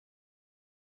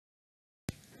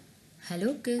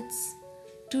Hello kids,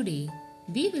 today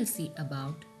we will see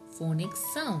about phonics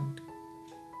sound.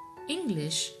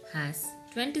 English has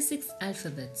 26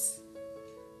 alphabets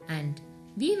and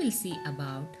we will see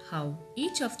about how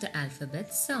each of the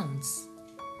alphabets sounds.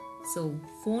 So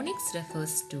phonics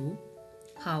refers to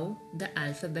how the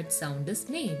alphabet sound is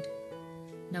made.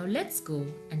 Now let's go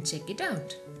and check it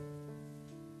out.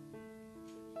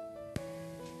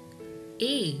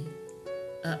 A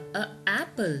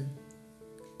apple.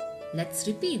 Let's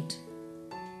repeat.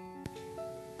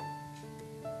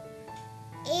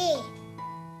 A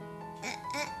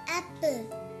apple.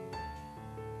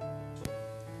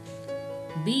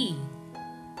 B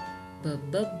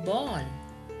ball.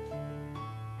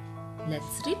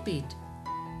 Let's repeat.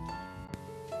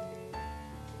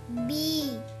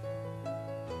 B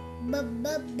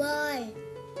ball.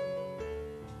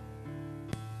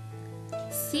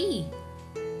 C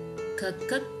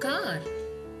car.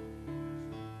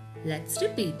 Let's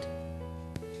repeat.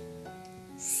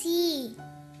 C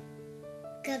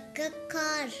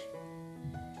car.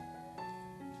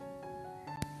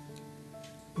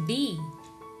 D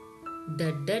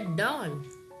doll.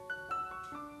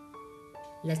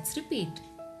 Let's repeat.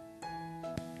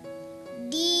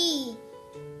 D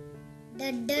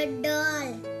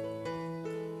doll.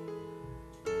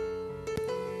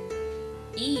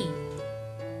 E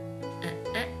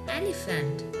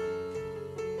elephant.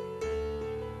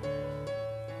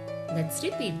 Let's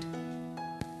repeat.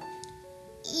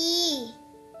 E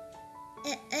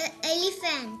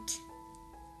elephant.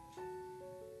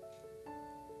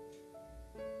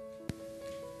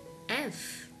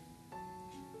 F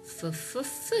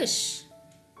fish.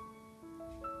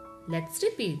 Let's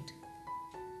repeat.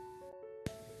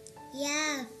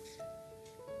 Yeah.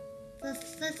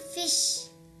 Fish.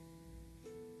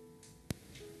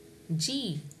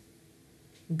 G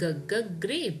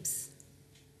grapes.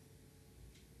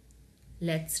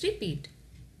 Let's repeat.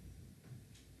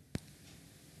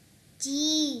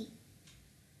 G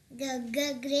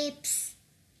grapes.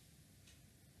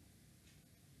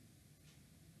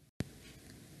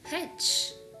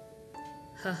 H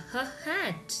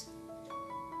hat.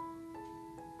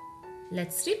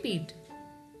 Let's repeat.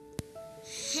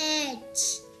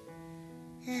 H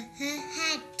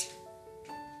hat.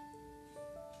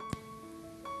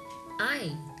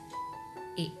 I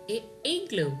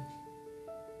igloo.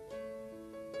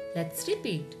 Let's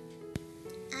repeat.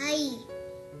 I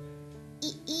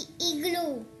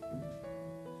igloo.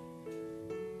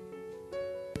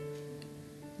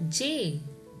 J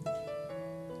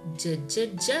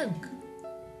jug.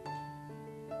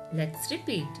 Let's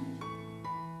repeat.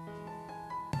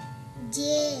 J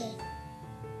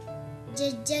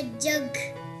jug.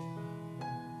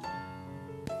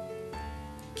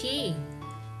 K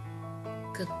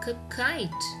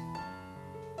kite.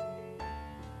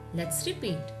 Let's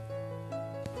repeat.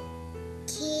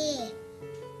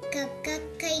 K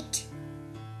kite.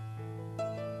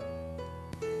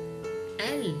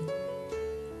 L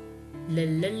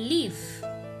leaf.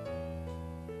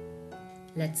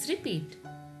 Let's repeat.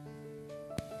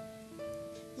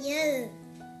 L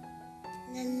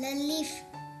leaf.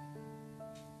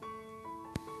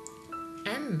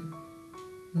 M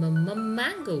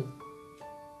mango.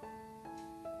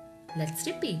 Let's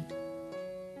repeat.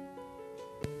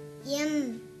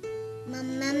 M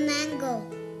mango.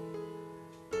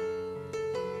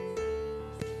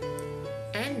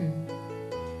 N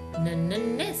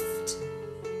nest.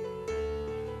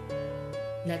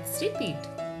 Let's repeat.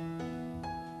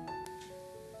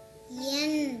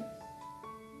 N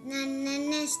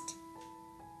nest.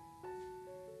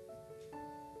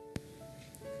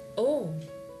 O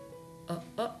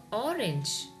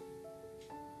orange.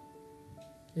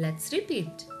 Let's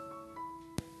repeat.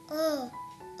 O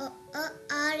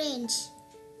orange.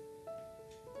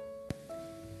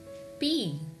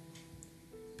 P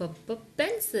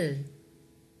pencil.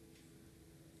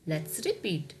 Let's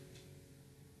repeat.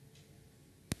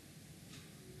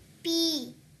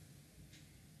 P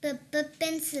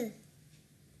pencil.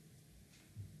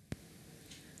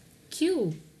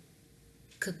 Q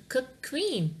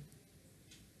queen.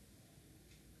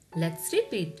 Let's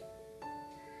repeat.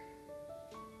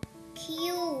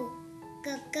 Q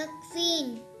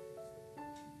queen.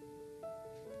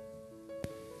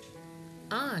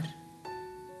 R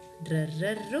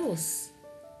rose.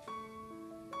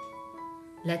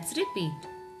 Let's repeat.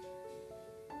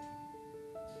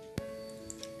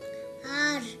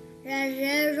 R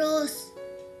rose.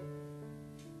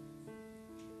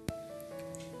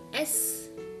 S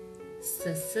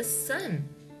sun.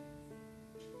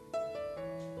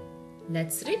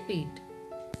 Let's repeat.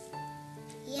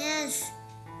 Yes,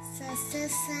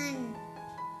 Sun.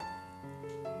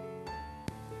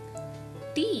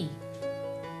 T.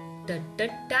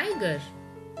 Tiger.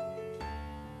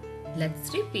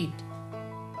 Let's repeat.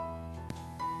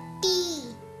 T.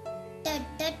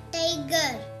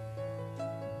 Tiger.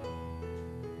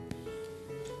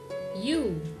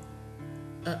 U.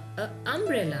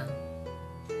 Umbrella.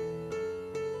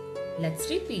 Let's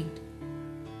repeat.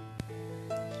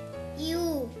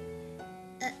 U.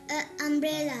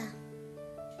 Umbrella.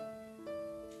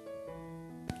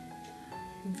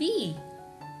 V.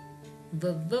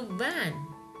 Van.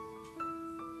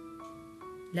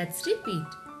 Let's repeat.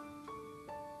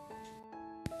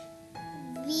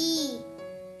 V.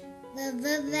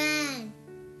 Van.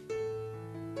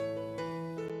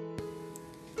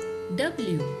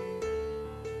 W.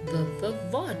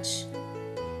 Watch.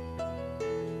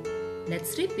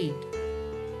 Let's repeat.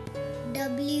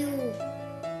 W.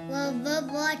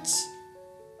 Watch.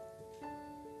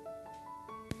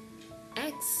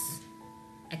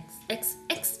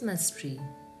 Xmas tree.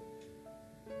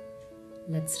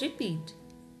 Let's repeat.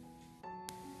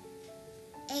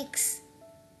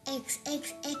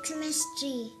 Xmas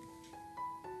tree.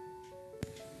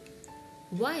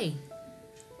 Y.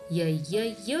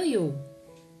 Yo-yo.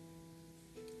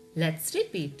 Let's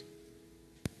repeat.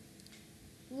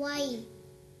 Y.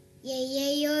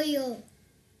 Yo.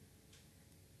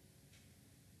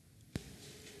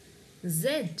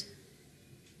 Z.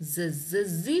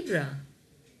 Zebra.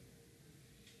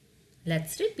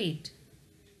 Let's repeat.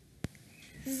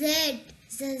 Z.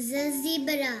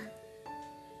 Zebra.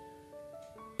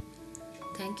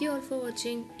 Thank you all for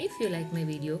watching. If you like my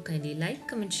video, kindly like,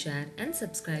 comment, share and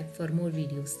subscribe for more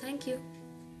videos. Thank you.